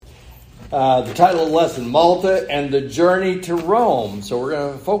The title of the lesson, Malta and the Journey to Rome. So we're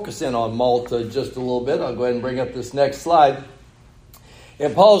going to focus in on Malta just a little bit. I'll go ahead and bring up this next slide.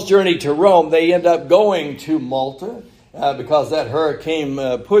 In Paul's journey to Rome, they end up going to Malta because that hurricane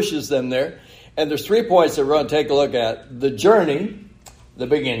pushes them there. And there's 3 points that we're going to take a look at. The journey, the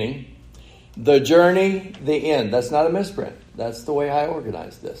beginning. The journey, the end. That's not a misprint. That's the way I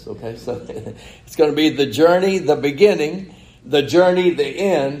organized this, okay? So it's going to be the journey, the beginning, the journey, the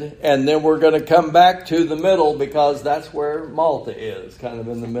end, and then we're going to come back to the middle because that's where Malta is, kind of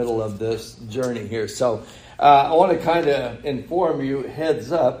in the middle of this journey here. So I want to kind of inform you,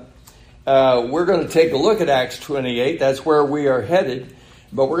 heads up, we're going to take a look at Acts 28. That's where we are headed.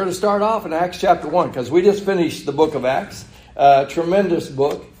 But we're going to start off in Acts chapter 1 because we just finished the book of Acts, tremendous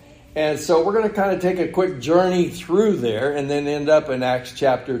book. And so we're going to kind of take a quick journey through there and then end up in Acts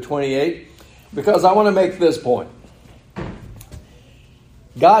chapter 28 because I want to make this point.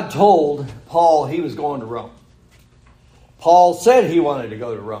 God told Paul he was going to Rome. Paul said he wanted to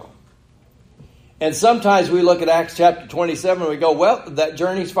go to Rome. And sometimes we look at Acts chapter 27 and we go, well, that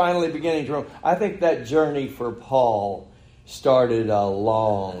journey's finally beginning to Rome. I think that journey for Paul started a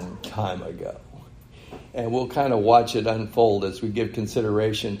long time ago. And we'll kind of watch it unfold as we give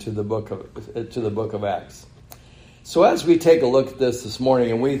consideration to the book of Acts. So as we take a look at this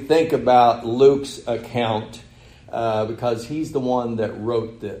morning and we think about Luke's account, because he's the one that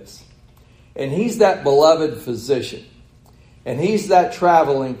wrote this. And he's that beloved physician. And he's that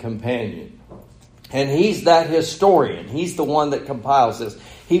traveling companion. And he's that historian. He's the one that compiles this.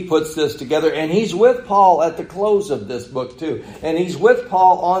 He puts this together. And he's with Paul at the close of this book too. And he's with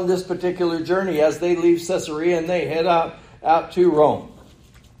Paul on this particular journey as they leave Caesarea and they head out to Rome.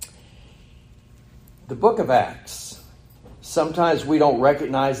 The book of Acts, sometimes we don't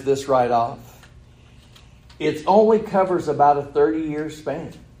recognize this right off. It only covers about a 30-year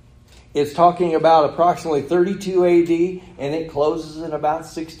span. It's talking about approximately 32 AD, and it closes in about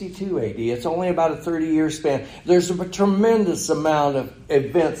 62 AD. It's only about a 30-year span. There's a tremendous amount of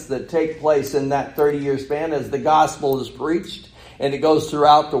events that take place in that 30-year span as the gospel is preached, and it goes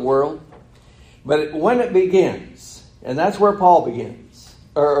throughout the world. But when it begins, and that's where Paul begins,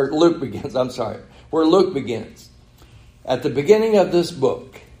 or Luke begins, where Luke begins. At the beginning of this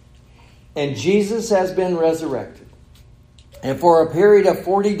book, and Jesus has been resurrected. And for a period of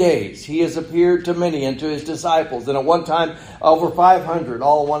 40 days, he has appeared to many and to his disciples. And at one time, over 500,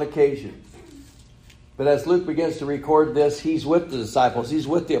 all on one occasion. But as Luke begins to record this, he's with the disciples, he's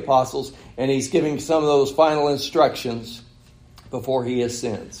with the apostles, and he's giving some of those final instructions before he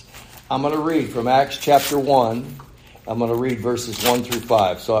ascends. I'm going to read from Acts chapter 1. I'm going to read verses 1 through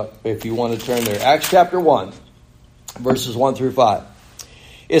 5. So if you want to turn there. Acts chapter 1, verses 1 through 5.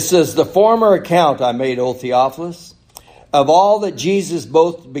 It says, "The former account I made, O Theophilus, of all that Jesus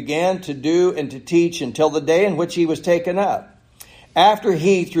both began to do and to teach until the day in which he was taken up, after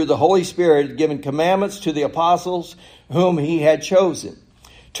he, through the Holy Spirit, had given commandments to the apostles whom he had chosen,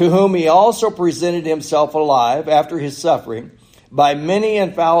 to whom he also presented himself alive after his suffering, by many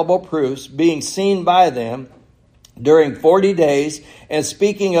infallible proofs, being seen by them during 40 days, and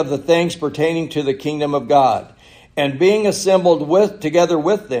speaking of the things pertaining to the kingdom of God. And being assembled together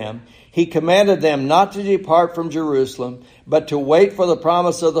with them, he commanded them not to depart from Jerusalem, but to wait for the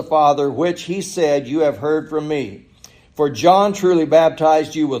promise of the Father, which he said, you have heard from me. For John truly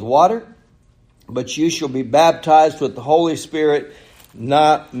baptized you with water, but you shall be baptized with the Holy Spirit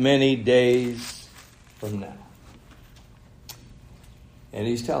not many days from now." And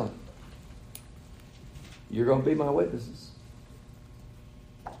he's telling them, you're going to be my witnesses.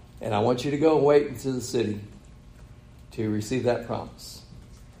 And I want you to go and wait into the city to receive that promise.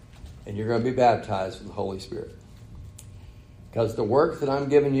 And you're going to be baptized with the Holy Spirit. Because the work that I'm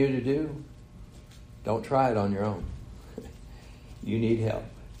giving you to do, don't try it on your own. You need help.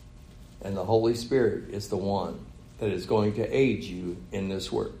 And the Holy Spirit is the one that is going to aid you in this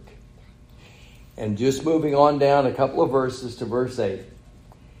work. And just moving on down a couple of verses to verse 8.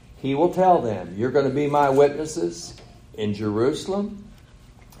 He will tell them, you're going to be my witnesses in Jerusalem,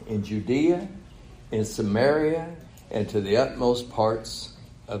 in Judea, in Samaria, and to the utmost parts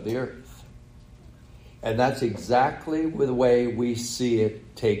of the earth. And that's exactly the way we see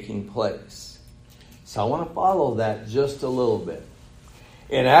it taking place. So I want to follow that just a little bit.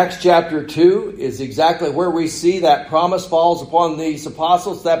 In Acts chapter 2 is exactly where we see that promise falls upon these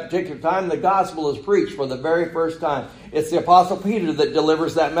apostles. That particular time the gospel is preached for the very first time. It's the apostle Peter that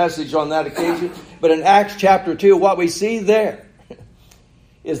delivers that message on that occasion. But in Acts chapter 2, what we see there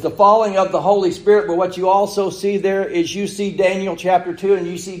is the falling of the Holy Spirit. But what you also see there is you see Daniel chapter 2 and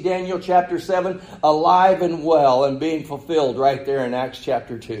you see Daniel chapter 7 alive and well and being fulfilled right there in Acts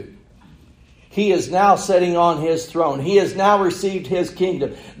chapter 2. He is now sitting on his throne. He has now received his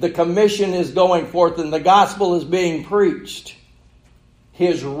kingdom. The commission is going forth and the gospel is being preached.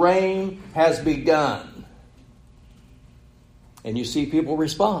 His reign has begun. And you see people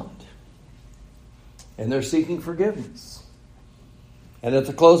respond. And they're seeking forgiveness. And at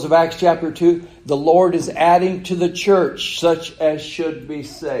the close of Acts chapter 2, the Lord is adding to the church such as should be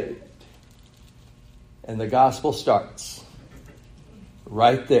saved. And the gospel starts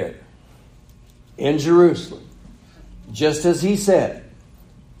right there in Jerusalem. Just as he said,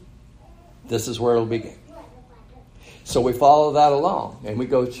 this is where it'll begin. So we follow that along. And we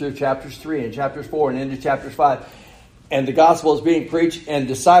go through chapters 3 and chapters 4 and into chapters 5. And the gospel is being preached and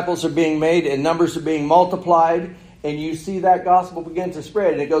disciples are being made and numbers are being multiplied. And you see that gospel begin to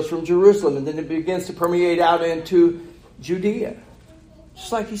spread. And it goes from Jerusalem and then it begins to permeate out into Judea.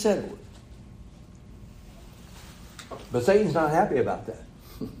 Just like he said it would. But Satan's not happy about that.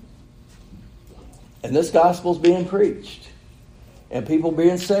 And this gospel's being preached. And people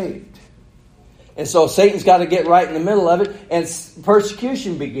being saved. And so Satan's got to get right in the middle of it. And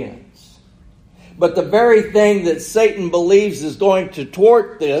persecution begins. But the very thing that Satan believes is going to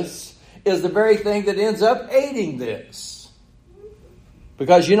thwart this is the very thing that ends up aiding this.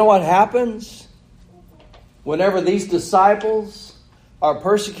 Because you know what happens? Whenever these disciples are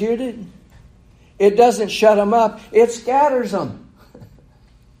persecuted, it doesn't shut them up. It scatters them.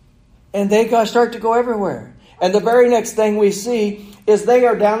 And they start to go everywhere. And the very next thing we see is they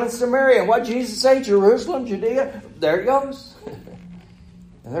are down in Samaria. And what Jesus say? Jerusalem, Judea. There it goes.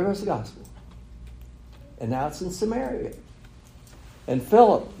 And there goes the gospel. And now it's in Samaria. And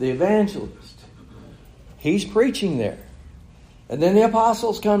Philip, the evangelist, he's preaching there. And then the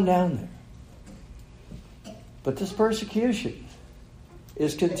apostles come down there. But this persecution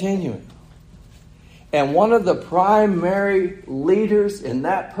is continuing. And one of the primary leaders in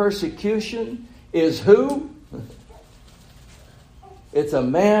that persecution is who? It's a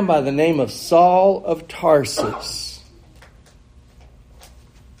man by the name of Saul of Tarsus.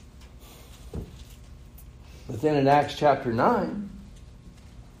 But then in Acts chapter 9,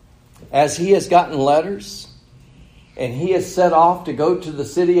 as he has gotten letters and he has set off to go to the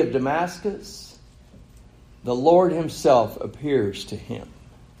city of Damascus, the Lord himself appears to him.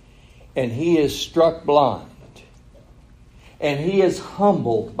 And he is struck blind. And he is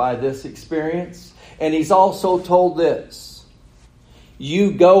humbled by this experience. And he's also told this: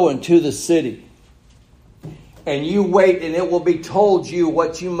 you go into the city and you wait and it will be told you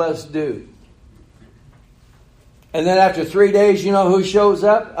what you must do. And then after 3 days, you know who shows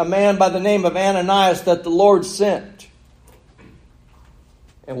up? A man by the name of Ananias that the Lord sent.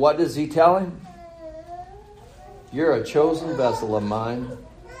 And what does he tell him? You're a chosen vessel of mine.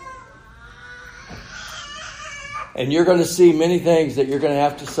 And you're going to see many things that you're going to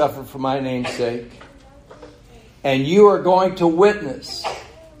have to suffer for my name's sake. And you are going to witness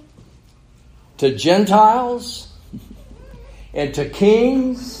to Gentiles and to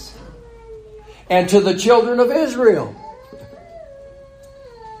kings and to the children of Israel.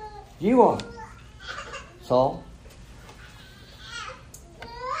 You are, Saul.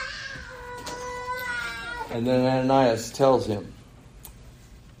 And then Ananias tells him,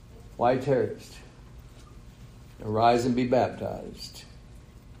 why tarriest? Arise and be baptized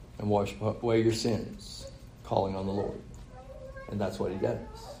and wash away your sins, calling on the Lord. And that's what he does.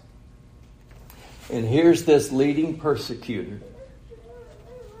 And here's this leading persecutor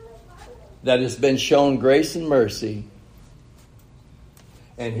that has been shown grace and mercy,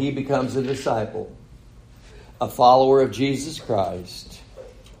 and he becomes a disciple, a follower of Jesus Christ,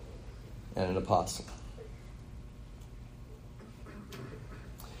 and an apostle.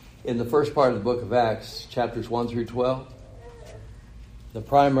 In the first part of the book of Acts, chapters 1 through 12, the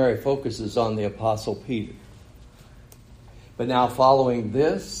primary focus is on the Apostle Peter. But now following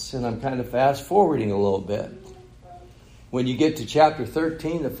this, and I'm kind of fast forwarding a little bit, when you get to chapter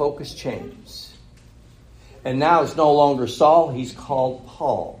 13, the focus changes. And now it's no longer Saul, he's called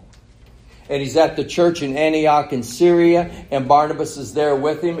Paul. And he's at the church in Antioch in Syria, and Barnabas is there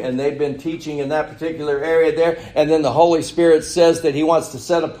with him, and they've been teaching in that particular area there. And then the Holy Spirit says that he wants to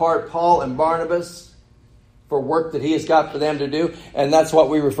set apart Paul and Barnabas for work that he has got for them to do. And that's what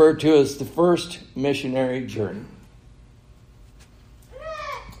we refer to as the first missionary journey.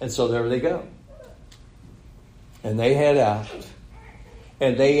 And so there they go. And they head out,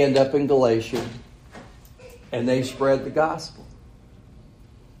 and they end up in Galatia, and they spread the gospel.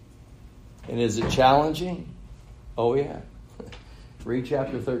 And is it challenging? Oh, yeah. Read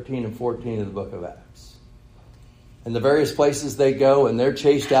chapter 13 and 14 of the book of Acts. And the various places they go, and they're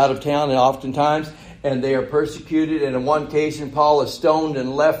chased out of town, and oftentimes, and they are persecuted. And in one occasion, Paul is stoned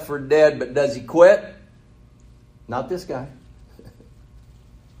and left for dead. But does he quit? Not this guy.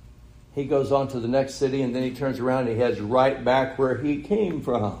 He goes on to the next city, and then he turns around and he heads right back where he came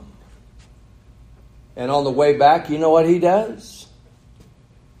from. And on the way back, you know what he does?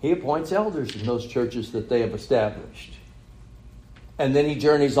 He appoints elders in those churches that they have established. And then he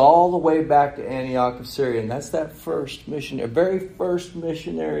journeys all the way back to Antioch of Syria. And that's that very first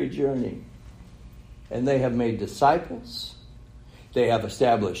missionary journey. And they have made disciples. They have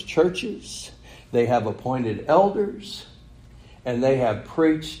established churches. They have appointed elders. And they have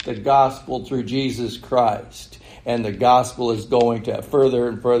preached the gospel through Jesus Christ. And the gospel is going to further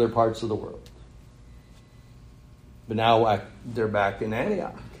and further parts of the world. But now they're back in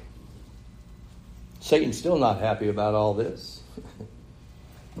Antioch. Satan's still not happy about all this.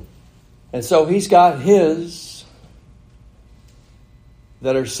 And so he's got his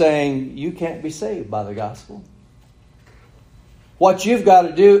that are saying, you can't be saved by the gospel. What you've got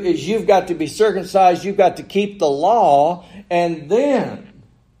to do is you've got to be circumcised, you've got to keep the law, and then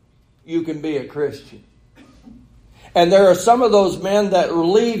you can be a Christian. And there are some of those men that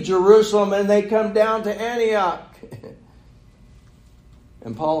leave Jerusalem and they come down to Antioch.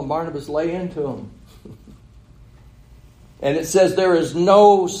 And Paul and Barnabas lay into them. And it says there is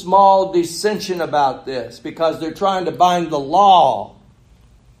no small dissension about this because they're trying to bind the law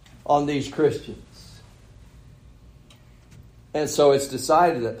on these Christians. And so it's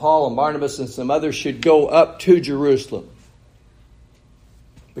decided that Paul and Barnabas and some others should go up to Jerusalem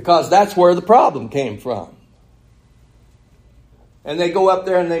because that's where the problem came from. And they go up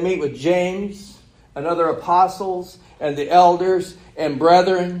there and they meet with James and other apostles and the elders and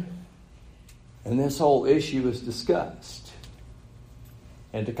brethren. And this whole issue is discussed.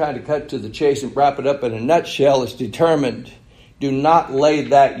 And to kind of cut to the chase and wrap it up in a nutshell, it's determined, do not lay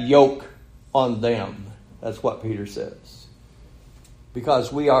that yoke on them. That's what Peter says.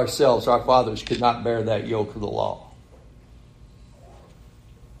 Because we ourselves, our fathers, could not bear that yoke of the law.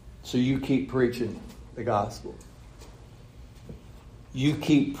 So you keep preaching the gospel. You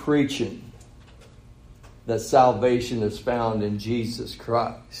keep preaching that salvation is found in Jesus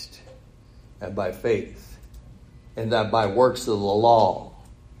Christ and by faith, and that by works of the law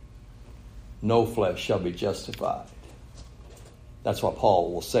no flesh shall be justified. That's what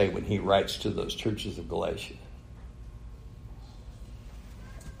Paul will say when he writes to those churches of Galatia.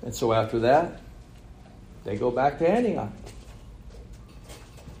 And so after that, they go back to Antioch.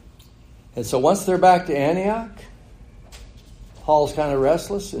 And so once they're back to Antioch, Paul's kind of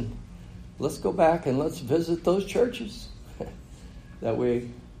restless, and let's go back and let's visit those churches that we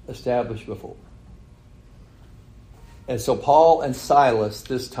established before. And so Paul and Silas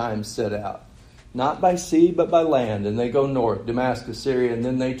this time set out, not by sea but by land, and they go north, Damascus, Syria, and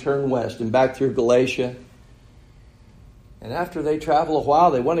then they turn west and back through Galatia. And after they travel a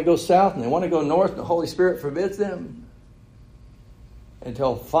while, they want to go south and they want to go north, and the Holy Spirit forbids them.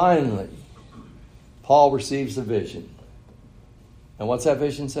 Until finally, Paul receives a vision. And what's that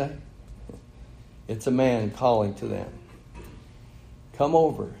vision say? It's a man calling to them, come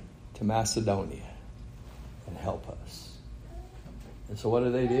over to Macedonia and help us. And so what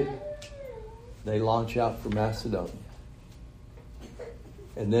do? They launch out for Macedonia.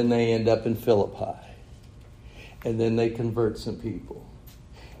 And then they end up in Philippi. And then they convert some people.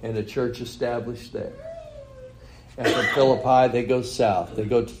 And a church established there. And from Philippi they go south. They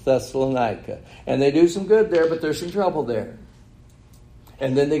go to Thessalonica. And they do some good there, but there's some trouble there.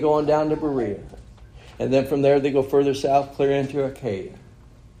 And then they go on down to Berea. And then from there they go further south, clear into Achaia.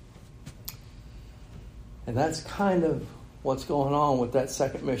 And that's kind of what's going on with that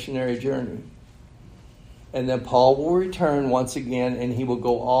second missionary journey. And then Paul will return once again, and he will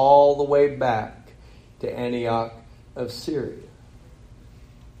go all the way back to Antioch of Syria.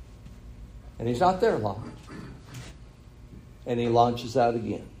 And he's not there long. And he launches out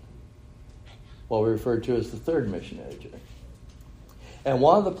again. What we refer to as the third missionary journey. And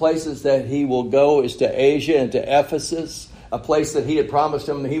one of the places that he will go is to Asia and to Ephesus, a place that he had promised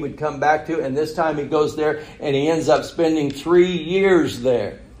him that he would come back to. And this time he goes there and he ends up spending 3 years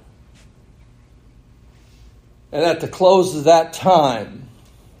there. And at the close of that time,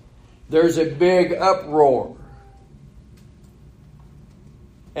 there's a big uproar.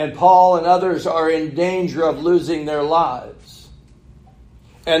 And Paul and others are in danger of losing their lives.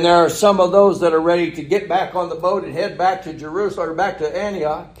 And there are some of those that are ready to get back on the boat and head back to Jerusalem or back to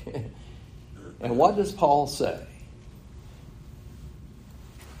Antioch. And what does Paul say?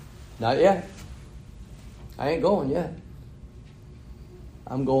 Not yet. I ain't going yet.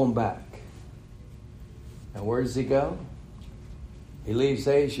 I'm going back. And where does he go? He leaves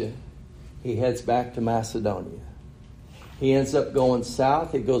Asia he heads back to Macedonia. He ends up going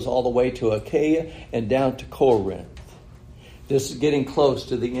south. He goes all the way to Achaia and down to Corinth. This is getting close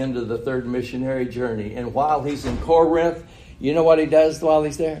to the end of the third missionary journey. And while he's in Corinth, you know what he does while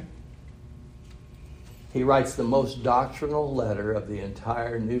he's there? He writes the most doctrinal letter of the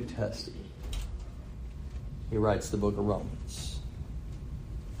entire New Testament. He writes the book of Romans.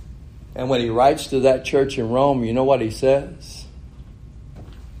 And when he writes to that church in Rome, you know what he says?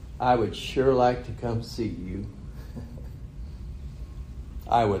 I would sure like to come see you.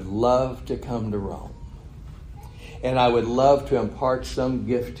 I would love to come to Rome. And I would love to impart some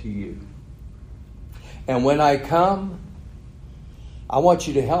gift to you. And when I come, I want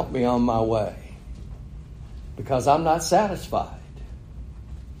you to help me on my way. Because I'm not satisfied.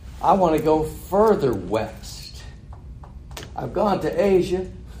 I want to go further west. I've gone to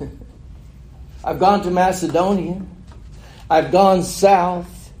Asia. I've gone to Macedonia. I've gone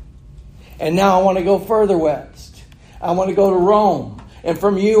south. And now I want to go further west. I want to go to Rome. And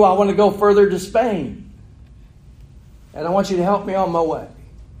from you, I want to go further to Spain. And I want you to help me on my way.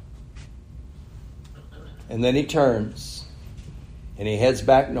 And then he turns. And he heads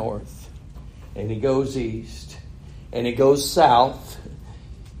back north. And he goes east. And he goes south.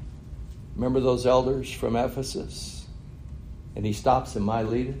 Remember those elders from Ephesus? And he stops in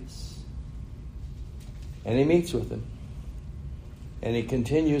Miletus. And he meets with them. And he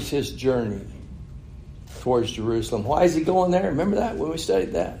continues his journey towards Jerusalem. Why is he going there? Remember that when we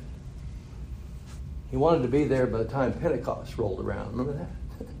studied that? He wanted to be there by the time Pentecost rolled around. Remember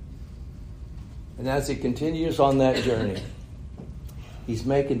that? And as he continues on that journey, he's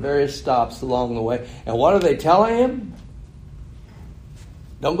making various stops along the way. And what are they telling him?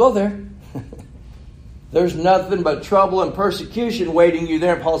 Don't go there. There's nothing but trouble and persecution waiting you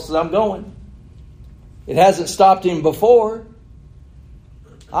there. And Paul says, I'm going. It hasn't stopped him before.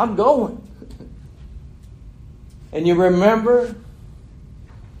 I'm going. And you remember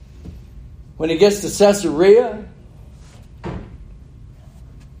when he gets to Caesarea,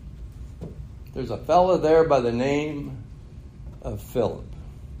 there's a fellow there by the name of Philip.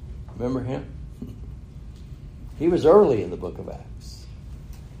 Remember him? He was early in the book of Acts.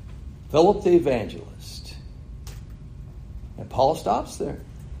 Philip the evangelist. And Paul stops there.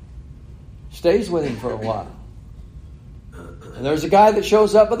 Stays with him for a while. And there's a guy that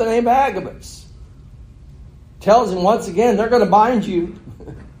shows up by the name of Agabus. Tells him once again, they're going to bind you.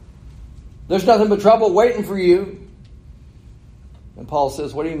 There's nothing but trouble waiting for you. And Paul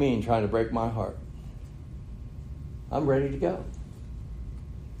says, what do you mean trying to break my heart? I'm ready to go.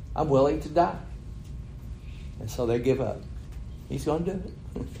 I'm willing to die. And so they give up. He's going to do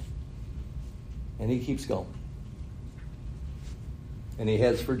it. And he keeps going. And he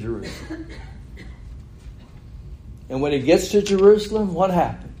heads for Jerusalem. And when he gets to Jerusalem, what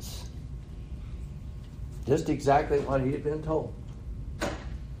happens? Just exactly what he had been told.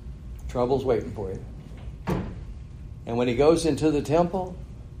 Trouble's waiting for you. And when he goes into the temple,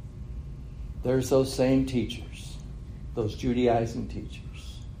 there's those same teachers, those Judaizing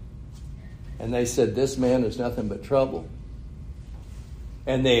teachers. And they said, this man is nothing but trouble.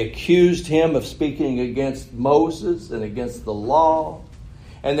 And they accused him of speaking against Moses and against the law.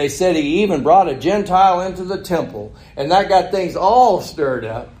 And they said he even brought a Gentile into the temple. And that got things all stirred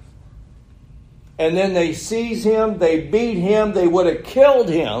up. And then they seize him, they beat him, they would have killed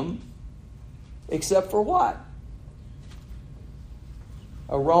him. Except for what?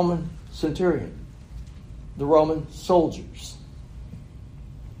 A Roman centurion. The Roman soldiers.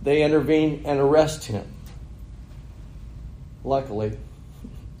 They intervene and arrest him. Luckily,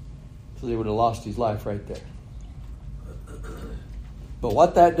 because he would have lost his life right there. But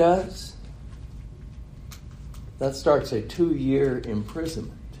what that does, that starts a 2-year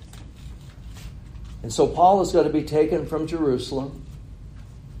imprisonment. And so Paul is going to be taken from Jerusalem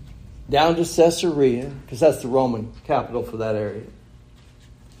down to Caesarea, because that's the Roman capital for that area.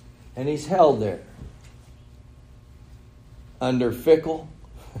 And he's held there under fickle,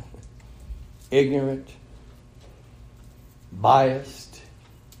 ignorant, biased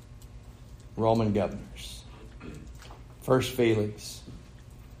Roman governors. First Felix,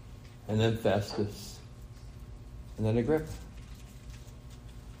 and then Festus, and then Agrippa.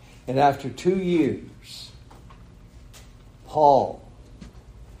 And after 2 years, Paul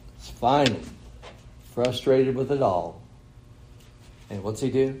is finally frustrated with it all. And what's he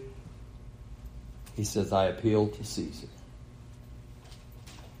do? He says, I appeal to Caesar.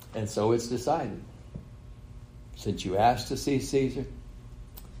 And so it's decided. Since you asked to see Caesar,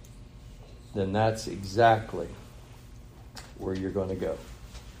 then that's exactly where you're going to go.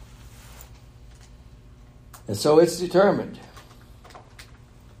 And so it's determined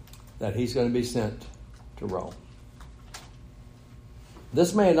that he's going to be sent to Rome.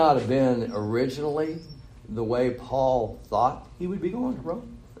 This may not have been originally the way Paul thought he would be going to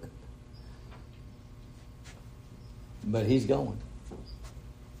Rome. But he's going.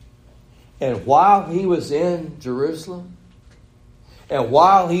 And while he was in Jerusalem, and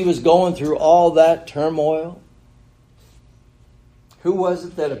while he was going through all that turmoil, who was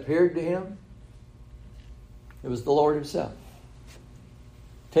it that appeared to him? It was the Lord himself.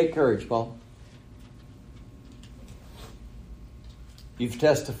 Take courage, Paul. You've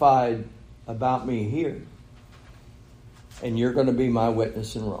testified about me here, and you're going to be my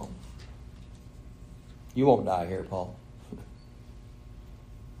witness in Rome. You won't die here, Paul.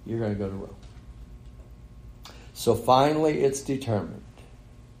 You're going to go to Rome. So finally, it's determined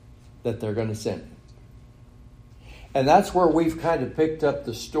that they're going to send him. And that's where we've kind of picked up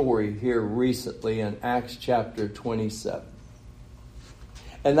the story here recently in Acts chapter 27.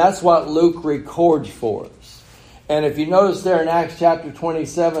 And that's what Luke records for us. And if you notice there in Acts chapter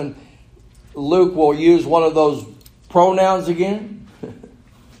 27, Luke will use one of those pronouns again.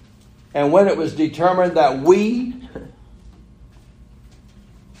 And when it was determined that we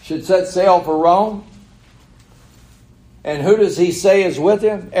should set sail for Rome, and who does he say is with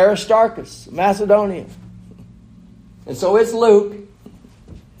him? Aristarchus, Macedonian. And so it's Luke,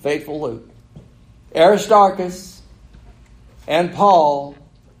 faithful Luke, Aristarchus, and Paul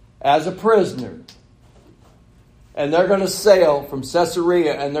as a prisoner. And they're going to sail from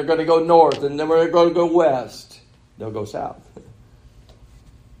Caesarea, and they're going to go north, and then they're going to go west. They'll go south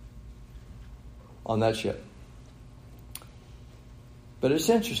on that ship. But it's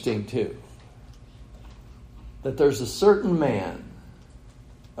interesting, too, that there's a certain man,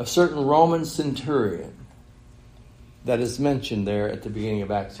 a certain Roman centurion, that is mentioned there at the beginning of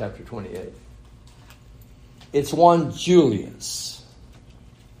Acts chapter 28. It's one Julius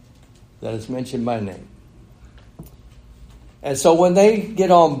that is mentioned by name. And so when they get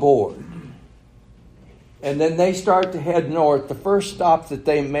on board, and then they start to head north, the first stop that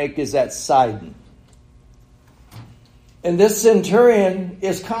they make is at Sidon. And this centurion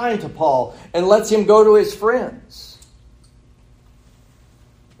is kind to Paul and lets him go to his friends.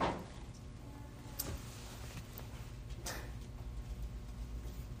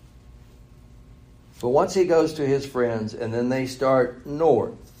 But once he goes to his friends and then they start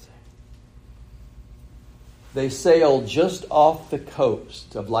north, they sail just off the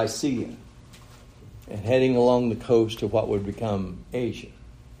coast of Lycia and heading along the coast of what would become Asia.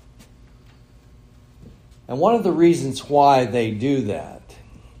 And one of the reasons why they do that,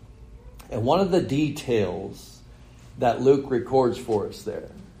 and one of the details that Luke records for us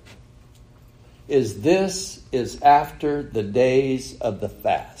there, is this is after the days of the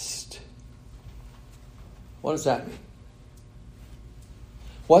fast. What does that mean?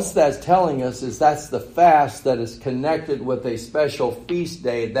 What that's telling us is that's the fast that is connected with a special feast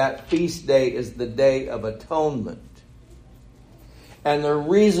day. That feast day is the Day of Atonement. And the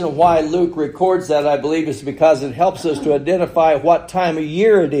reason why Luke records that, I believe, is because it helps us to identify what time of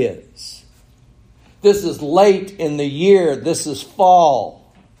year it is. This is late in the year. This is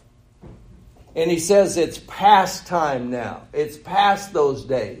fall. And he says it's past time now. It's past those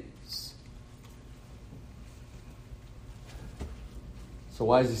days. So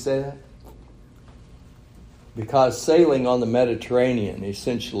why does he say that? Because sailing on the Mediterranean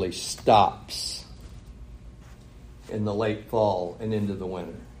essentially stops in the late fall and into the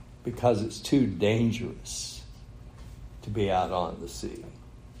winter because it's too dangerous to be out on the sea.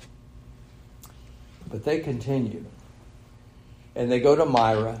 But they continue. And they go to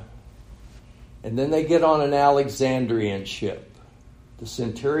Myra. And then they get on an Alexandrian ship. The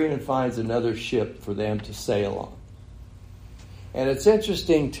centurion finds another ship for them to sail on. And it's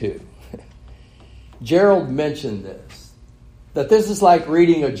interesting, too. Gerald mentioned this, that this is like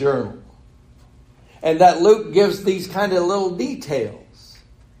reading a journal. And that Luke gives these kind of little details.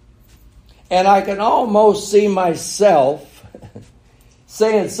 And I can almost see myself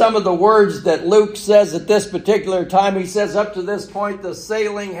saying some of the words that Luke says at this particular time. He says, up to this point, the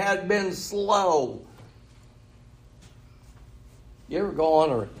sailing had been slow. You ever go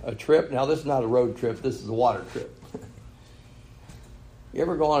on a trip? Now, this is not a road trip. This is a water trip. You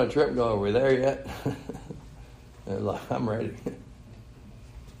ever go on a trip and go, are we there yet? And like, I'm ready.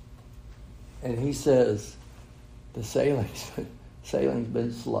 And he says, the sailing's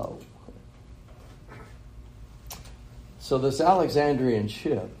been slow. So this Alexandrian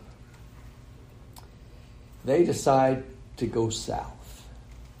ship, they decide to go south.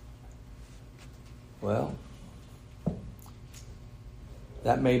 Well,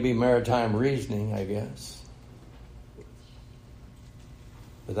 that may be maritime reasoning, I guess.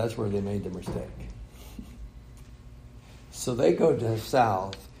 But that's where they made the mistake. So they go to the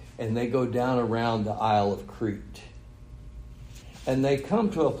south, and they go down around the Isle of Crete. And they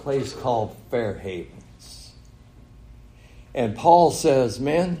come to a place called Fair Havens. And Paul says,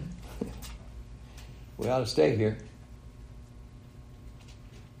 men, we ought to stay here.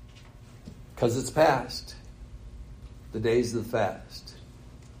 Because it's past the days of the fast.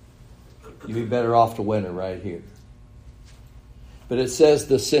 You'd be better off to winter right here. But it says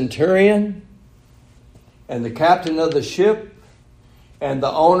the centurion and the captain of the ship and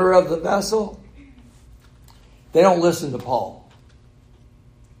the owner of the vessel, they don't listen to Paul.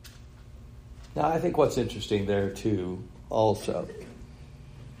 Now, I think what's interesting there, too, also,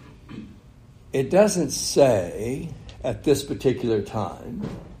 it doesn't say at this particular time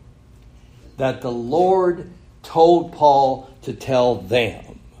that the Lord told Paul to tell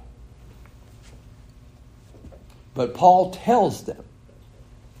them. But Paul tells them.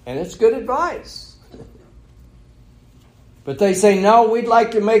 And it's good advice. But they say, no, we'd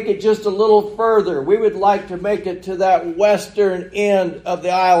like to make it just a little further. We would like to make it to that western end of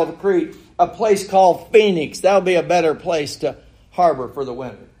the Isle of Crete, a place called Phoenix. That would be a better place to harbor for the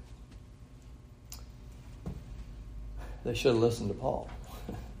winter. They should have listened to Paul.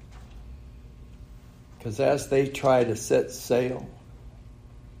 Because as they try to set sail,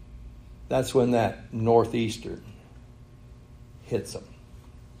 that's when that northeastern hits them.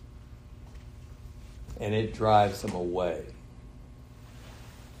 And it drives them away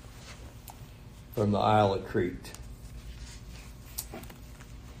from the Isle of Crete.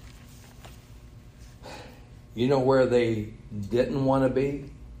 You know where they didn't want to be?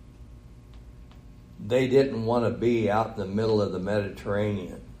 They didn't want to be out in the middle of the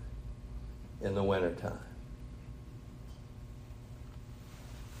Mediterranean in the wintertime.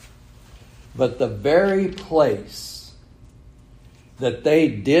 But the very place that they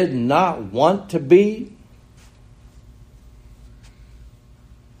did not want to be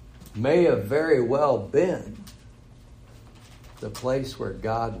may have very well been the place where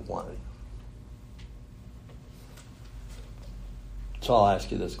God wanted. So I'll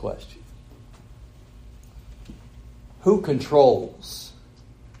ask you this question. Who controls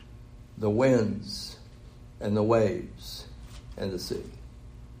the winds and the waves and the sea?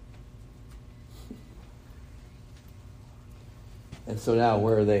 And so now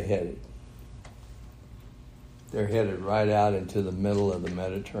where are they headed? They're headed right out into the middle of the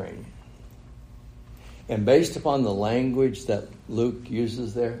Mediterranean. And based upon the language that Luke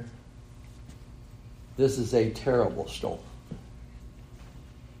uses there, this is a terrible storm.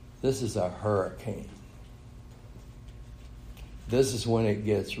 This is a hurricane. This is when it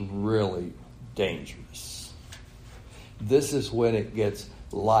gets really dangerous. This is when it gets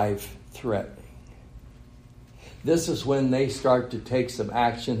life-threatening. This is when they start to take some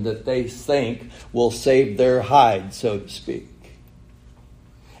action that they think will save their hide, so to speak.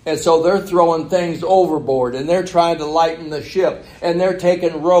 And so they're throwing things overboard, and they're trying to lighten the ship, and they're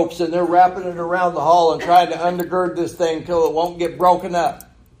taking ropes, and they're wrapping it around the hull and trying to undergird this thing till it won't get broken up.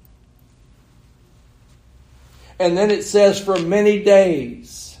 And then it says, for many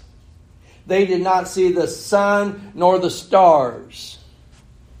days, they did not see the sun nor the stars.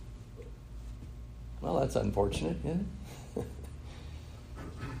 Well, that's unfortunate, isn't it?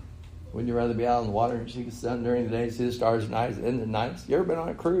 Wouldn't you rather be out on the water and see the sun during the day, see the stars at night, in the nights? You ever been on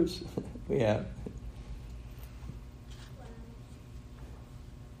a cruise? We have.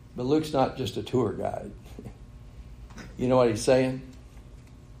 But Luke's not just a tour guide. You know what he's saying?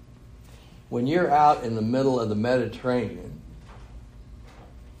 When you're out in the middle of the Mediterranean,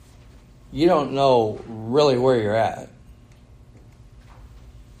 you don't know really where you're at.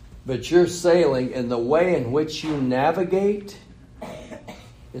 But you're sailing, and the way in which you navigate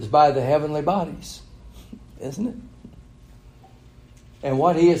is by the heavenly bodies, isn't it? And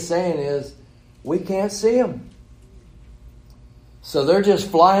what he is saying is, we can't see them. So they're just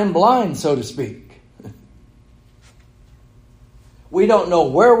flying blind, so to speak. We don't know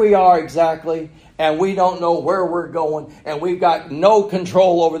where we are exactly, and we don't know where we're going, and we've got no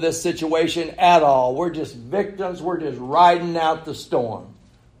control over this situation at all. We're just victims. We're just riding out the storm.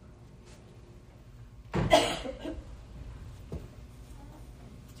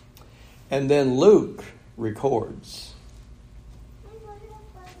 And then Luke records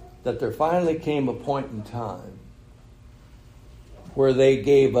that there finally came a point in time where they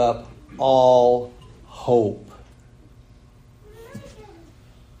gave up all hope.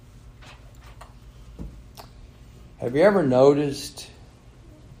 Have you ever noticed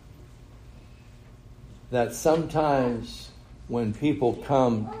that sometimes when people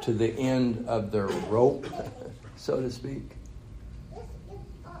come to the end of their rope, so to speak,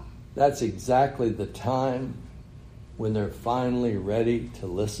 That's exactly the time when they're finally ready to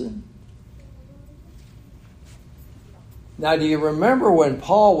listen. Now, do you remember when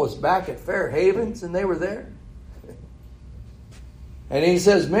Paul was back at Fair Havens and they were there? And he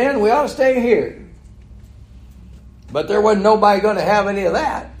says, "Man, we ought to stay here." But there wasn't nobody going to have any of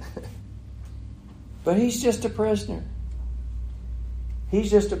that. But he's just a prisoner.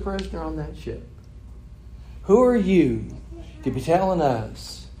 He's just a prisoner on that ship. Who are you to be telling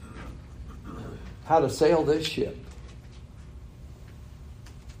us how to sail this ship?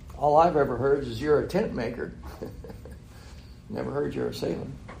 All I've ever heard is you're a tent maker. Never heard you're a sailor.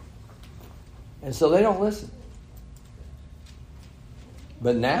 And so they don't listen.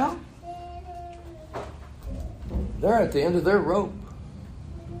 But now, they're at the end of their rope.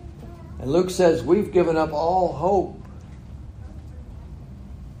 And Luke says, we've given up all hope.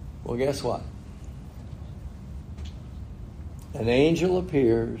 Well, guess what? An angel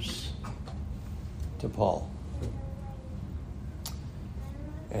appears to Paul.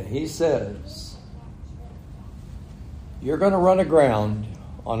 And he says, you're going to run aground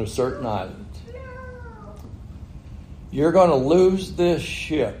on a certain island. You're going to lose this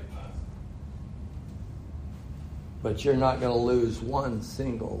ship. But you're not going to lose one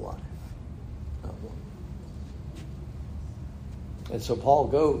single life. Not one. And so Paul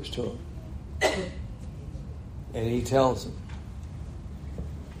goes to him. And he tells him,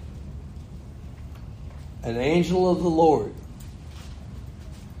 an angel of the Lord,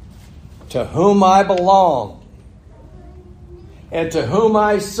 to whom I belong and to whom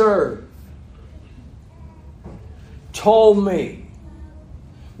I serve, told me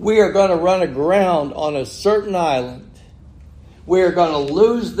we are going to run aground on a certain island. We are going to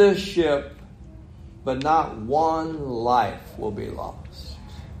lose this ship, but not one life will be lost.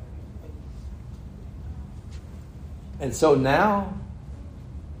 And so now,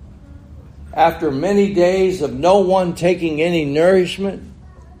 after many days of no one taking any nourishment,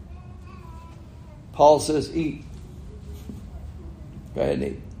 Paul says, eat. Go ahead and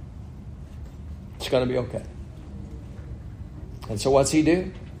eat. It's going to be okay. And so what's he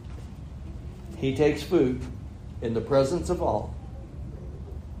do? He takes food in the presence of all.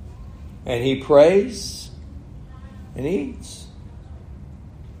 And he prays and eats.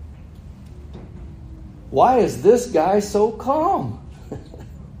 Why is this guy so calm?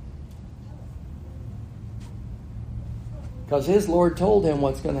 Because his Lord told him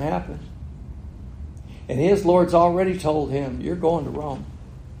what's going to happen. And his Lord's already told him, you're going to Rome.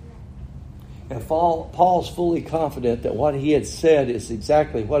 And Paul's fully confident that what he had said is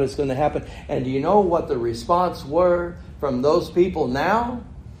exactly what is going to happen. And do you know what the response were from those people now?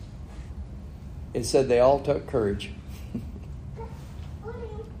 It said they all took courage.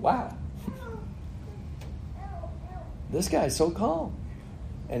 Wow. This guy's so calm.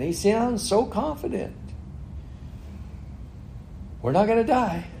 And he sounds so confident. We're not going to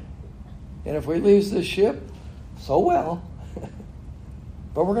die. And if we lose this ship, so well.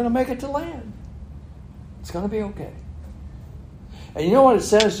 But we're going to make it to land. It's going to be okay. And you know what it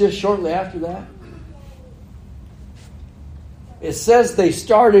says just shortly after that? It says they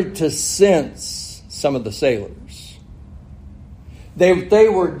started to sense some of the sailors. They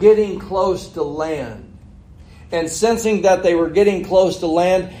were getting close to land. And sensing that they were getting close to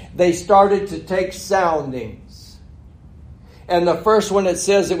land, they started to take soundings. And the first one, it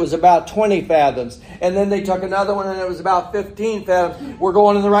says it was about 20 fathoms. And then they took another one and it was about 15 fathoms. We're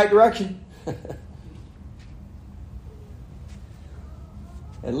going in the right direction.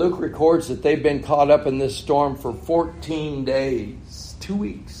 And Luke records that they've been caught up in this storm for 14 days, 2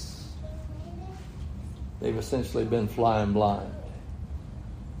 weeks. They've essentially been flying blind.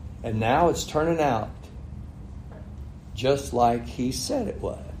 And now it's turning out just like he said it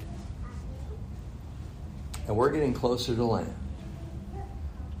would. And we're getting closer to land.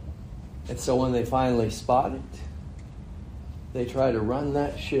 And so when they finally spot it, they try to run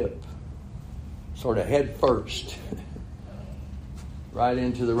that ship sort of head first right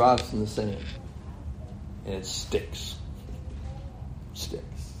into the rocks and the sand. And it sticks.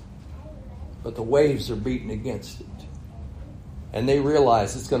 Sticks. But the waves are beating against it. And they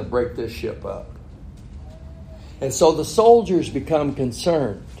realize it's going to break this ship up. And so the soldiers become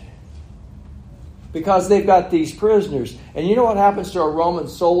concerned. Because they've got these prisoners. And you know what happens to a Roman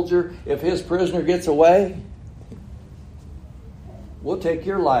soldier if his prisoner gets away? We'll take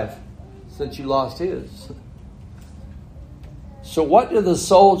your life since you lost his. So what do the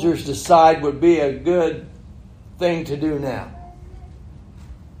soldiers decide would be a good thing to do now?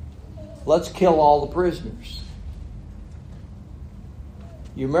 Let's kill all the prisoners.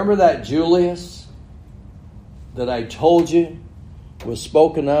 You remember that Julius that I told you was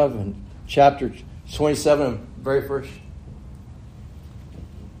spoken of in chapter 27, very first.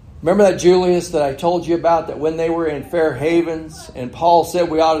 Remember that Julius that I told you about, that when they were in Fair Havens and Paul said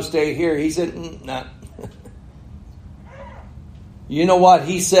we ought to stay here, he said, nah. You know what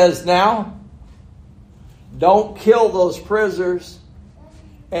he says now? Don't kill those prisoners.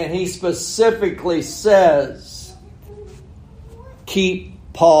 And he specifically says, keep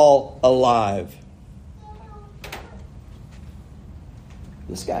Paul alive.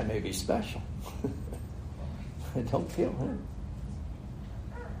 This guy may be special. Don't kill him.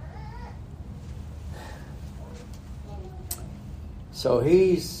 So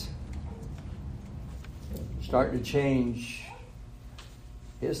he's starting to change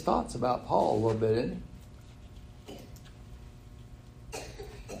his thoughts about Paul a little bit, isn't he?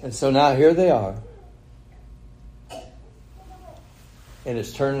 And so now here they are. And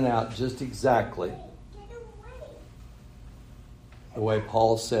it's turning out just exactly the way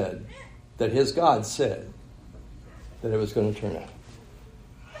Paul said, that his God said that it was going to turn out.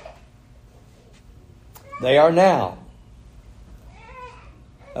 They are now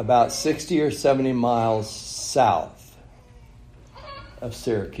about 60 or 70 miles south of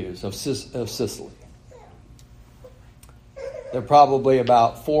Syracuse, of Sicily. They're probably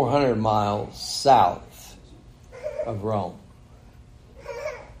about 400 miles south of Rome.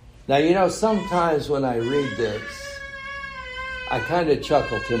 Now, you know, sometimes when I read this, I kind of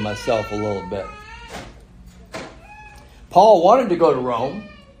chuckle to myself a little bit. Paul wanted to go to Rome.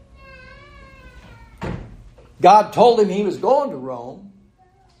 God told him he was going to Rome.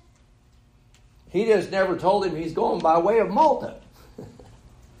 He just never told him he's going by way of Malta.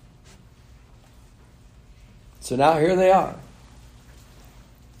 So now here they are.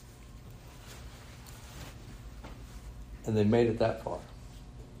 And they made it that far.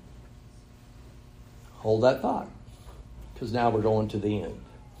 Hold that thought, because now we're going to the end.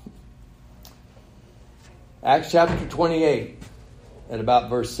 Acts chapter 28, at about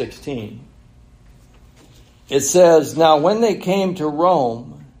verse 16. It says, "Now when they came to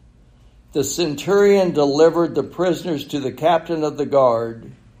Rome, the centurion delivered the prisoners to the captain of the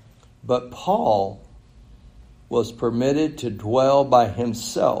guard, but Paul was permitted to dwell by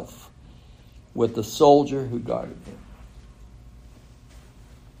himself with the soldier who guarded him."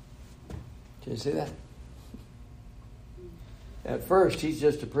 Did you see that? At first, he's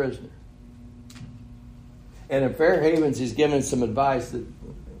just a prisoner. And in Fair Havens, he's given some advice that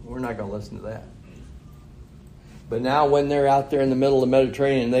we're not going to listen to that. But now when they're out there in the middle of the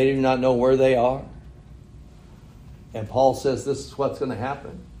Mediterranean, they do not know where they are. And Paul says this is what's going to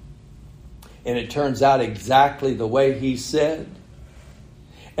happen. And it turns out exactly the way he said.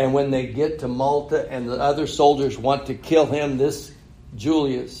 And when they get to Malta and the other soldiers want to kill him, this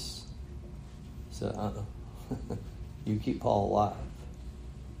Julius said, you keep Paul alive.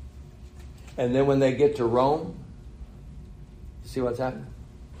 And then when they get to Rome, see what's happening?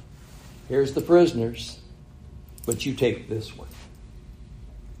 Here's the prisoners, but you take this one.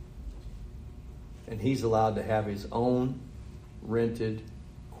 And he's allowed to have his own rented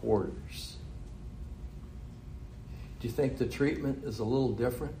quarters. Do you think the treatment is a little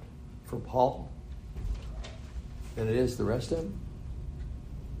different for Paul than it is the rest of them?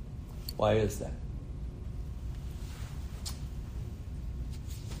 Why is that?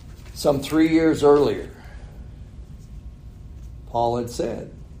 Some 3 years earlier, Paul had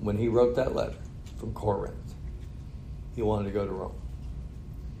said, when he wrote that letter from Corinth, he wanted to go to Rome.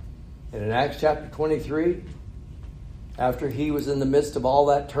 And in Acts chapter 23, after he was in the midst of all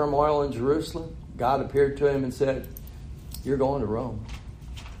that turmoil in Jerusalem, God appeared to him and said, "You're going to Rome,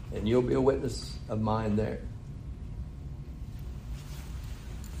 and you'll be a witness of mine there."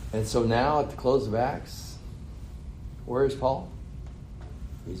 And so now, at the close of Acts, where is Paul?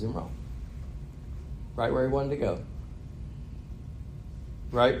 He's in Rome. Right where he wanted to go.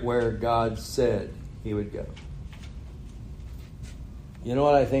 Right where God said he would go. You know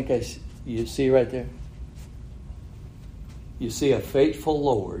what I think you see right there? You see a faithful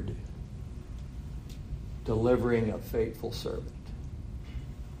Lord delivering a faithful servant.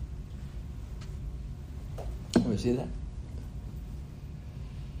 Let me see that.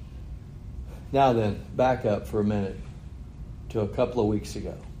 Now then, back up for a minute to a couple of weeks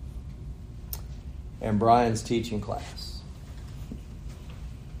ago, and Brian's teaching class.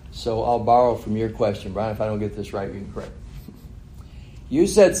 So I'll borrow from your question, Brian. If I don't get this right, you can correct. You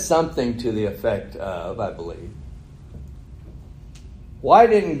said something to the effect of, I believe, why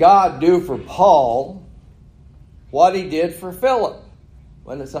didn't God do for Paul what he did for Philip?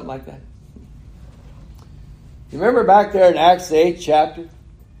 Wasn't it something like that? You remember back there in Acts the 8th chapter?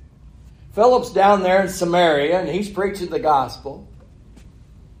 Philip's down there in Samaria, and he's preaching the gospel.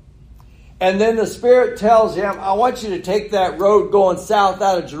 And then the Spirit tells him, I want you to take that road going south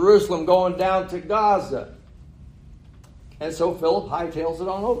out of Jerusalem, going down to Gaza. And so Philip hightails it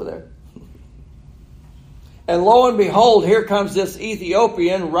on over there. And lo and behold, here comes this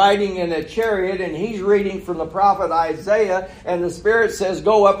Ethiopian riding in a chariot, and he's reading from the prophet Isaiah, and the Spirit says,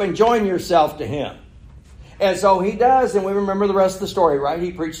 go up and join yourself to him. And so he does, and we remember the rest of the story, right?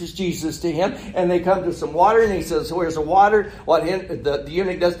 He preaches Jesus to him, and they come to some water, and he says, where's the water? The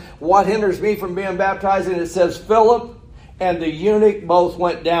eunuch does, what hinders me from being baptized? And it says, Philip and the eunuch both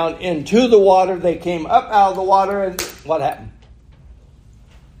went down into the water. They came up out of the water, and what happened?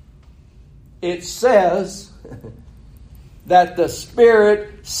 It says that the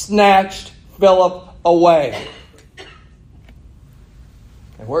Spirit snatched Philip away.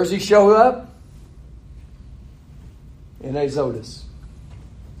 And where's he show up? In Azotus.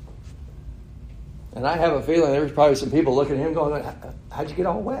 And I have a feeling there's probably some people looking at him going, how'd you get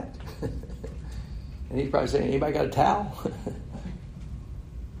all wet? And he's probably saying, anybody got a towel?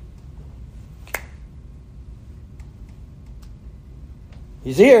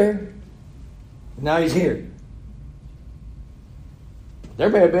 He's here. Now he's here. There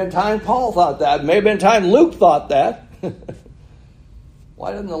may have been time Paul thought that. May have been time Luke thought that.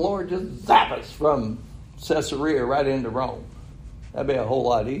 Why didn't the Lord just zap us from Caesarea right into Rome? That'd be a whole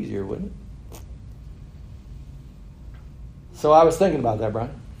lot easier, wouldn't it? So I was thinking about that,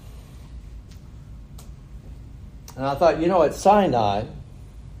 Brian. And I thought, at Sinai,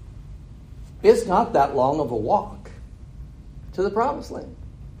 it's not that long of a walk to the Promised Land.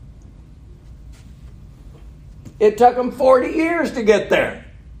 It took them 40 years to get there.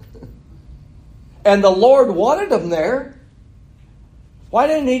 And the Lord wanted them there. Why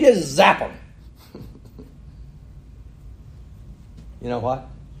didn't he just zap them? You know what?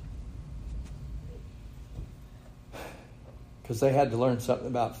 Because they had to learn something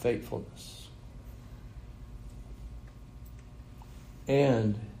about faithfulness.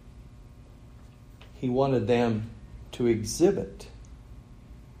 And he wanted them to exhibit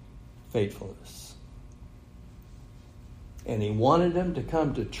faithfulness. And he wanted them to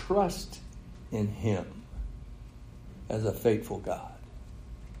come to trust in him as a faithful God.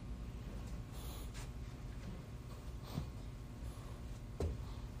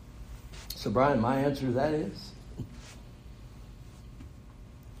 So, Brian, my answer to that is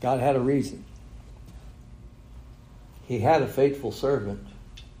God had a reason. He had a faithful servant,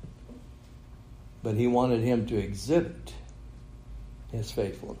 but he wanted him to exhibit his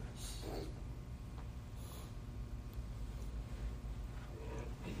faithfulness.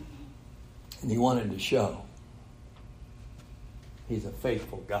 And he wanted to show he's a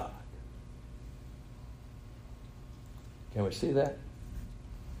faithful God. Can we see that?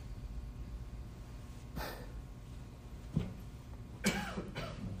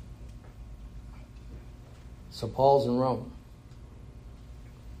 So Paul's in Rome.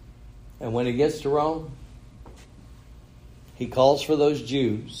 And when he gets to Rome, he calls for those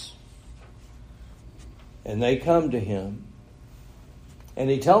Jews. And they come to him.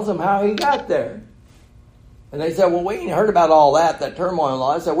 And he tells them how he got there. And they said, well, we ain't heard about all that turmoil and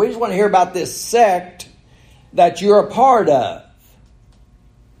all that. So we just want to hear about this sect that you're a part of.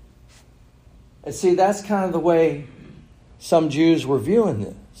 And see, that's kind of the way some Jews were viewing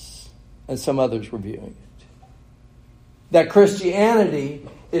this. And some others were viewing it. That Christianity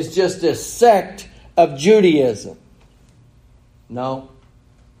is just a sect of Judaism. No,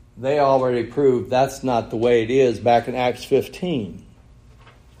 they already proved that's not the way it is back in Acts 15.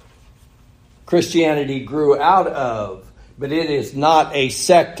 Christianity grew out of, but it is not a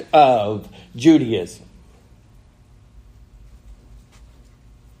sect of Judaism.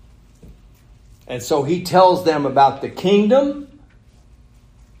 And so he tells them about the kingdom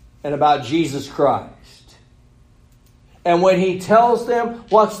and about Jesus Christ. And when he tells them,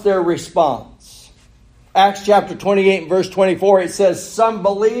 what's their response? Acts chapter 28 and verse 24, it says, some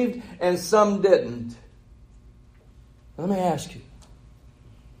believed and some didn't. Let me ask you,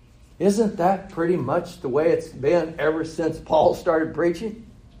 isn't that pretty much the way it's been ever since Paul started preaching?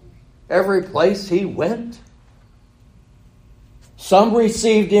 Every place he went. Some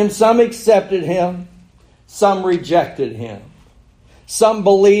received him, some accepted him, some rejected him. Some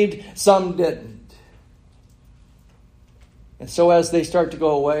believed, some didn't. And so as they start to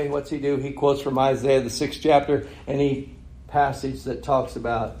go away, what's he do? He quotes from Isaiah, the 6th chapter, any passage that talks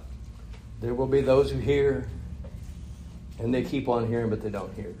about there will be those who hear, and they keep on hearing, but they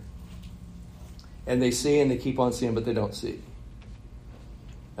don't hear. And they see, and they keep on seeing, but they don't see.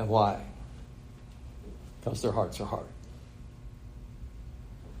 And why? Because their hearts are hard.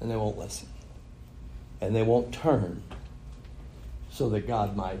 And they won't listen. And they won't turn so that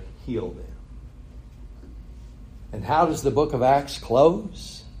God might heal them. And how does the book of Acts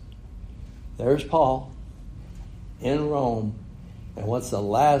close? There's Paul in Rome. And what's the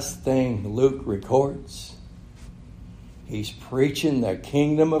last thing Luke records? He's preaching the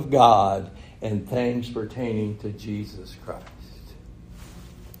kingdom of God and things pertaining to Jesus Christ.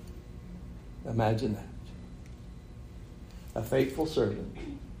 Imagine that. A faithful servant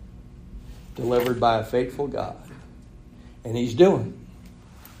delivered by a faithful God. And he's doing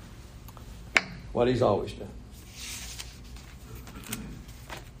what he's always done.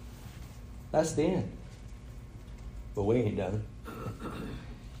 That's the end. But we ain't done.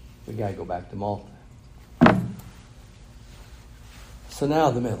 We got to go back to Malta. So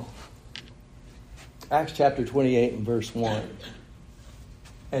now the middle. Acts chapter 28 and verse 1.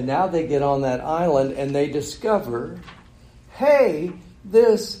 And now they get on that island and they discover, hey,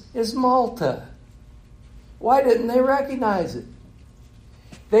 this is Malta. Why didn't they recognize it?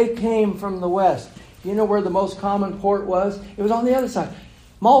 They came from the west. You know where the most common port was? It was on the other side.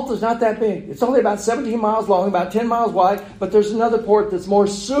 Malta's not that big. It's only about 17 miles long, about 10 miles wide, but there's another port that's more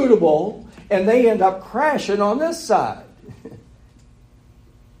suitable, and they end up crashing on this side.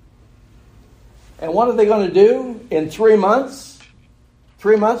 And what are they going to do in 3 months?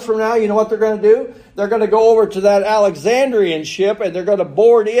 3 months from now, you know what they're going to do? They're going to go over to that Alexandrian ship, and they're going to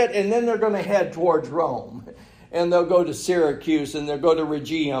board it, and then they're going to head towards Rome. And they'll go to Syracuse, and they'll go to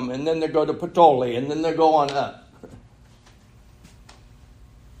Rhegium, and then they'll go to Puteoli, and then they'll go on up.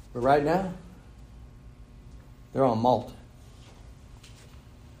 But right now, they're on Malta.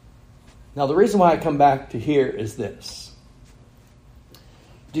 Now, the reason why I come back to here is this.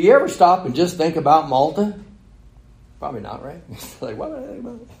 Do you ever stop and just think about Malta? Probably not, right? Like, what do I think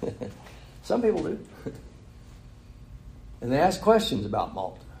about it? Some people do. And they ask questions about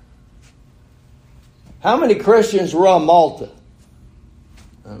Malta. How many Christians were on Malta?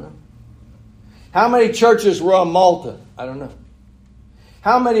 I don't know. How many churches were on Malta? I don't know.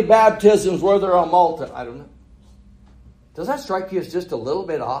 How many baptisms were there on Malta? I don't know. Does that strike you as just a little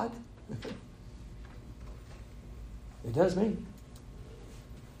bit odd? It does me.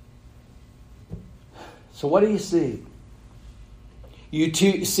 So what do you see? You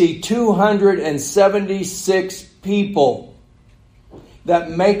see 276 people that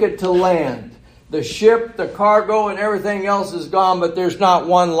make it to land. The ship, the cargo, and everything else is gone, but there's not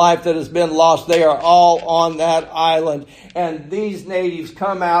one life that has been lost. They are all on that island. And these natives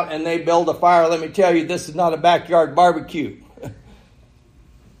come out and they build a fire. Let me tell you, this is not a backyard barbecue.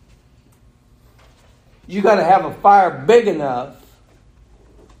 You got to have a fire big enough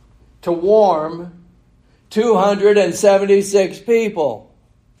to warm 276 people.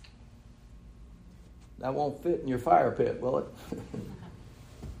 That won't fit in your fire pit, will it?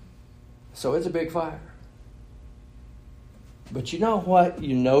 So it's a big fire. But you know what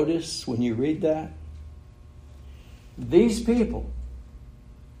you notice when you read that? These people,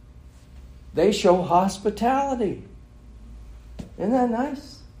 they show hospitality. Isn't that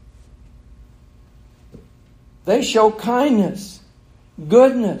nice? They show kindness,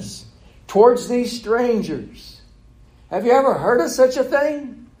 goodness towards these strangers. Have you ever heard of such a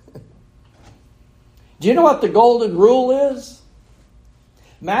thing? Do you know what the golden rule is?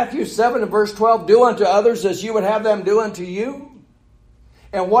 Matthew 7 and verse 12, do unto others as you would have them do unto you.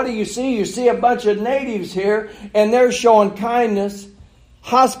 And what do? You see a bunch of natives here, and they're showing kindness,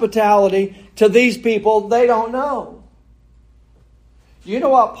 hospitality to these people they don't know. Do you know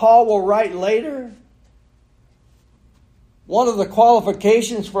what Paul will write later? One of the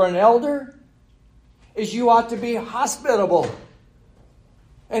qualifications for an elder is you ought to be hospitable.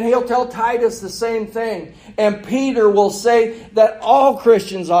 And he'll tell Titus the same thing. And Peter will say that all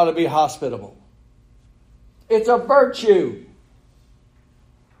Christians ought to be hospitable. It's a virtue.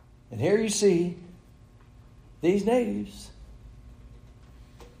 And here you see these natives.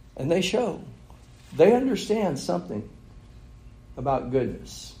 And they show. They understand something about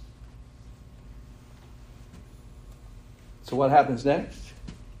goodness. So what happens next?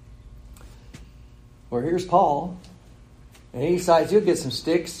 Well, here's Paul. And he decides he'll get some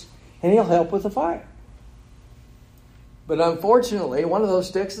sticks and he'll help with the fire. But unfortunately, one of those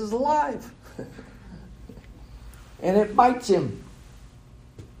sticks is alive. And it bites him.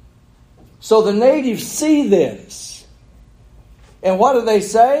 So the natives see this. And what do they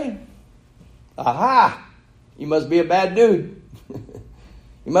say? Aha! You must be a bad dude.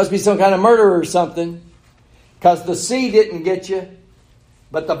 You must be some kind of murderer or something. Because the sea didn't get you,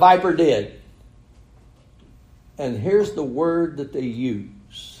 but the viper did. And here's the word that they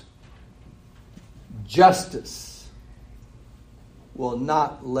use. Justice will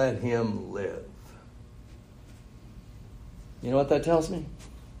not let him live. You know what that tells me?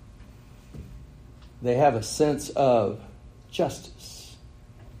 they have a sense of justice.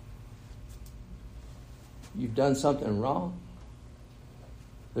 You've done something wrong,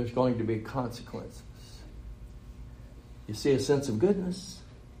 there's going to be consequences. You see a sense of goodness.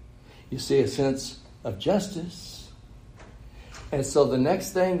 You see a sense of justice. And so the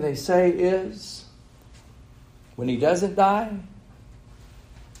next thing they say is, when he doesn't die,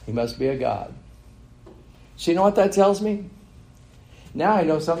 he must be a god. So you know what that tells me? Now I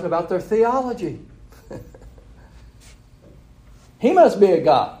know something about their theology. He must be a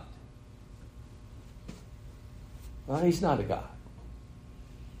god. Well, he's not a god.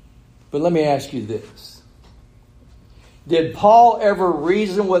 But let me ask you this. Did Paul ever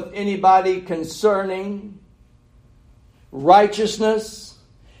reason with anybody concerning righteousness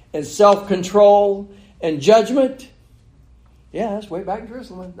and self-control and judgment? Yeah, that's way back in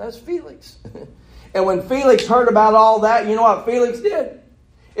Jerusalem. That's Felix. And when Felix heard about all that, you know what Felix did?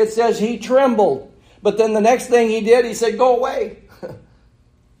 It says he trembled. But then the next thing he did, he said, go away.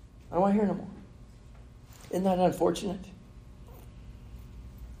 I don't want to hear no more. Isn't that unfortunate?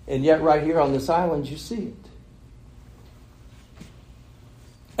 And yet right here on this island, you see it.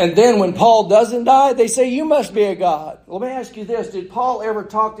 And then when Paul doesn't die, they say, you must be a god. Let me ask you this. Did Paul ever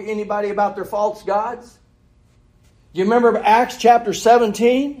talk to anybody about their false gods? Do you remember Acts chapter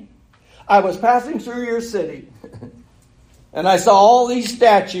 17? I was passing through your city, and I saw all these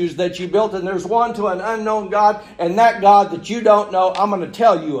statues that you built, and there's one to an unknown God, and that God that you don't know, I'm going to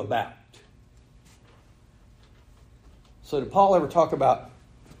tell you about. So did Paul ever talk about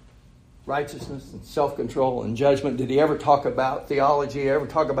righteousness and self-control and judgment? Did he ever talk about theology? Ever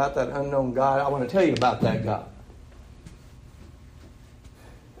talk about that unknown God? I want to tell you about that God.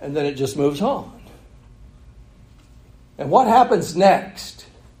 And then it just moves on. And what happens next?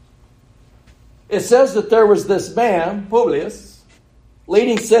 It says that there was this man, Publius,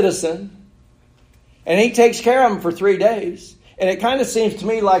 leading citizen, and he takes care of him for 3 days. And it kind of seems to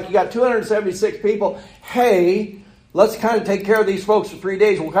me like you got 276 people. Hey, let's kind of take care of these folks for 3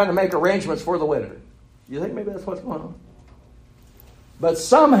 days. We'll kind of make arrangements for the winter. You think maybe that's what's going on? But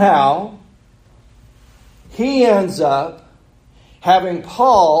somehow, he ends up having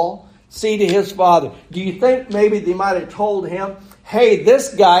Paul see to his father. Do you think maybe they might have told him, hey,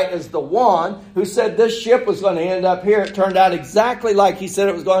 this guy is the one who said this ship was going to end up here. It turned out exactly like he said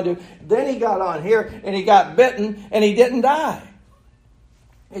it was going to. Then he got on here and he got bitten and he didn't die.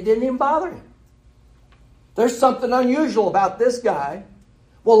 It didn't even bother him. There's something unusual about this guy.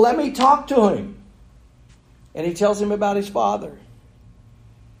 Well, let me talk to him. And he tells him about his father.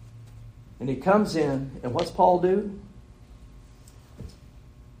 And he comes in, and what's Paul do?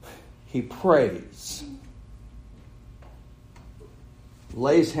 He prays.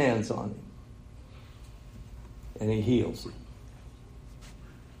 Lays hands on him. And he heals him.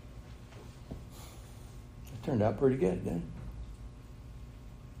 It turned out pretty good, didn't it?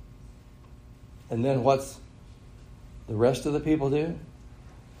 And then what's the rest of the people do?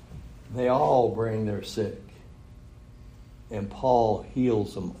 They all bring their sick. And Paul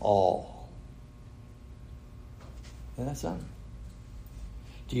heals them all. And that's something.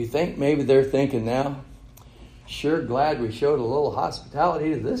 Do you think maybe they're thinking now, sure glad we showed a little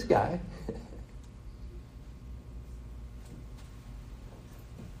hospitality to this guy.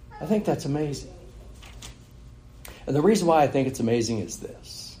 I think that's amazing. And the reason why I think it's amazing is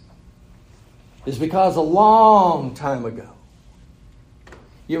this. Is because a long time ago,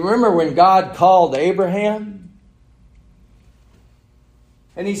 you remember when God called Abraham?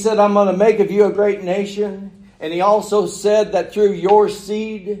 And he said, I'm going to make of you a great nation. And he also said that through your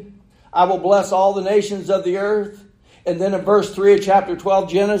seed, I will bless all the nations of the earth. And then in verse 3 of chapter 12,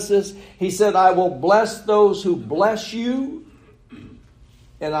 Genesis, he said, I will bless those who bless you,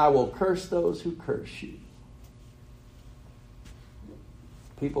 and I will curse those who curse you.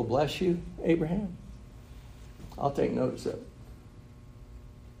 People bless you, Abraham? I'll take notice of it.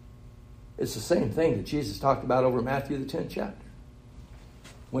 It's the same thing that Jesus talked about over Matthew the 10th chapter.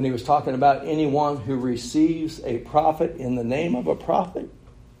 When he was talking about anyone who receives a prophet in the name of a prophet,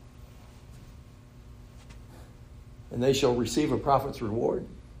 and they shall receive a prophet's reward.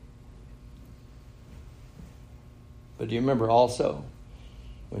 But do you remember also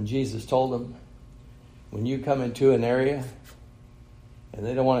when Jesus told them, when you come into an area and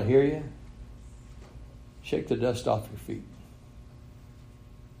they don't want to hear you, shake the dust off your feet.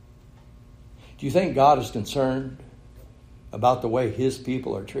 Do you think God is concerned about the way his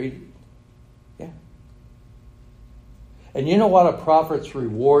people are treated? Yeah. And you know what a prophet's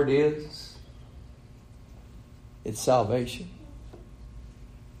reward is? It's salvation.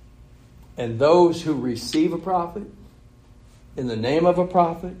 And those who receive a prophet in the name of a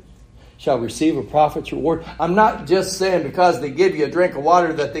prophet shall receive a prophet's reward. I'm not just saying because they give you a drink of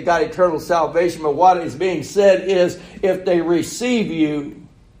water that they got eternal salvation, but what is being said is if they receive you,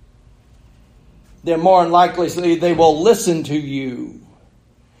 then more than likely they will listen to you.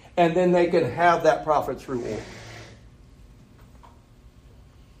 And then they can have that prophet's reward.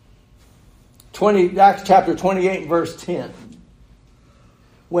 Acts chapter 28 and verse 10.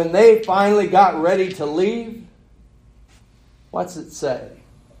 When they finally got ready to leave, what's it say?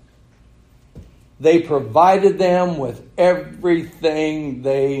 They provided them with everything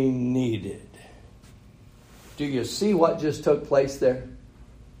they needed. Do you see what just took place there?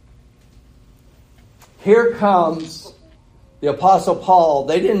 Here comes the Apostle Paul.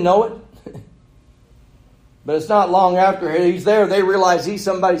 They didn't know it. But it's not long after he's there, they realize he's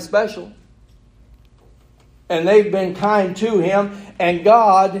somebody special. And they've been kind to him. And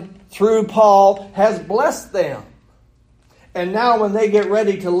God, through Paul, has blessed them. And now when they get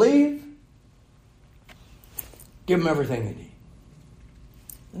ready to leave, give them everything they need.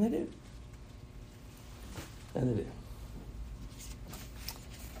 And they do. And they do.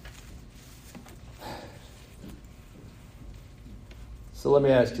 So let me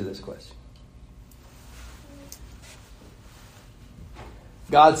ask you this question.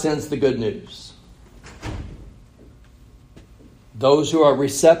 God sends the good news. Those who are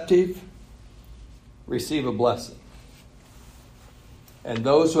receptive receive a blessing. And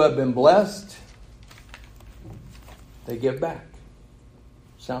those who have been blessed, they give back.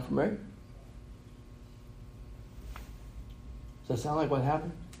 Sound familiar? Does that sound like what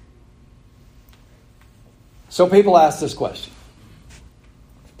happened? So people ask this question.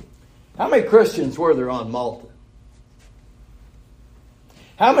 How many Christians were there on Malta?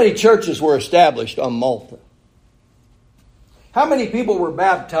 How many churches were established on Malta? How many people were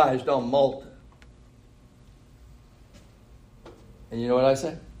baptized on Malta? And you know what I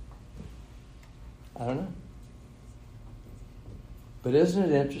say? I don't know. But isn't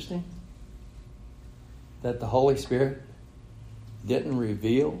it interesting that the Holy Spirit didn't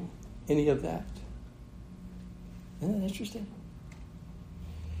reveal any of that? Isn't that interesting?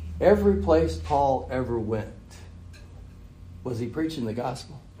 Every place Paul ever went, was he preaching the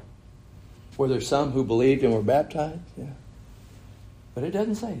gospel? Were there some who believed and were baptized? Yeah. But it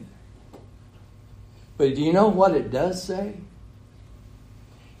doesn't say that. But do you know what it does say?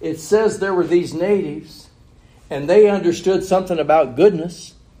 It says there were these natives, and they understood something about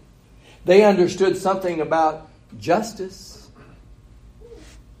goodness. They understood something about justice.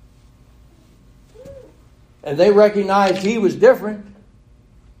 And they recognized he was different.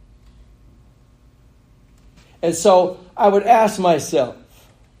 And so I would ask myself,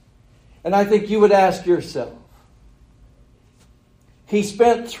 and I think you would ask yourself, he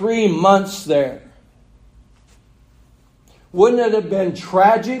spent 3 months there. Wouldn't it have been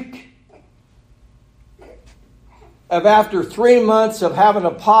tragic if after 3 months of having an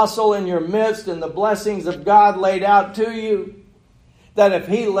apostle in your midst and the blessings of God laid out to you, that if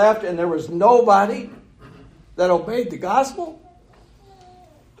he left and there was nobody that obeyed the gospel?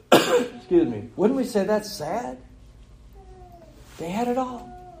 Excuse me. Wouldn't we say that's sad? They had it all.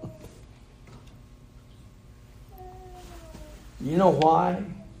 You know why?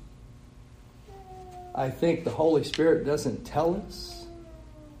 I think the Holy Spirit doesn't tell us.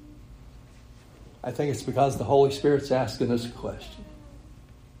 I think it's because the Holy Spirit's asking us a question.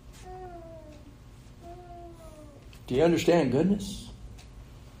 Do you understand goodness?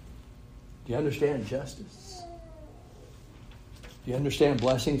 Do you understand justice? Do you understand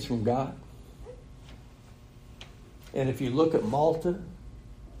blessings from God? And if you look at Malta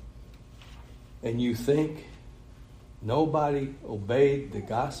and you think nobody obeyed the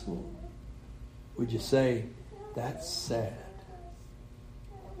gospel, would you say, that's sad?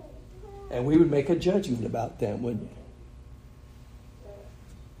 And we would make a judgment about them, wouldn't you?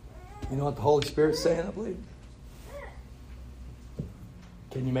 You know what the Holy Spirit's saying, I believe?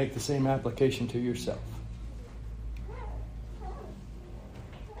 Can you make the same application to yourself?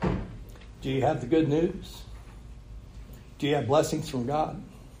 Do you have the good news? Do you have blessings from God?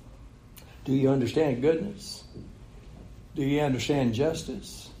 Do you understand goodness? Do you understand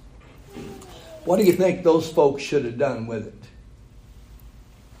justice? What do you think those folks should have done with it?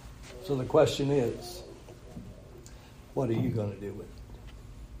 So the question is, what are you going to do with it?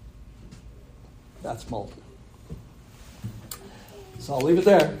 That's Malta. So I'll leave it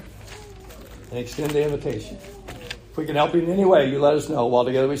there and extend the invitation. If we can help you in any way, you let us know while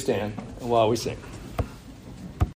together we stand and while we sing.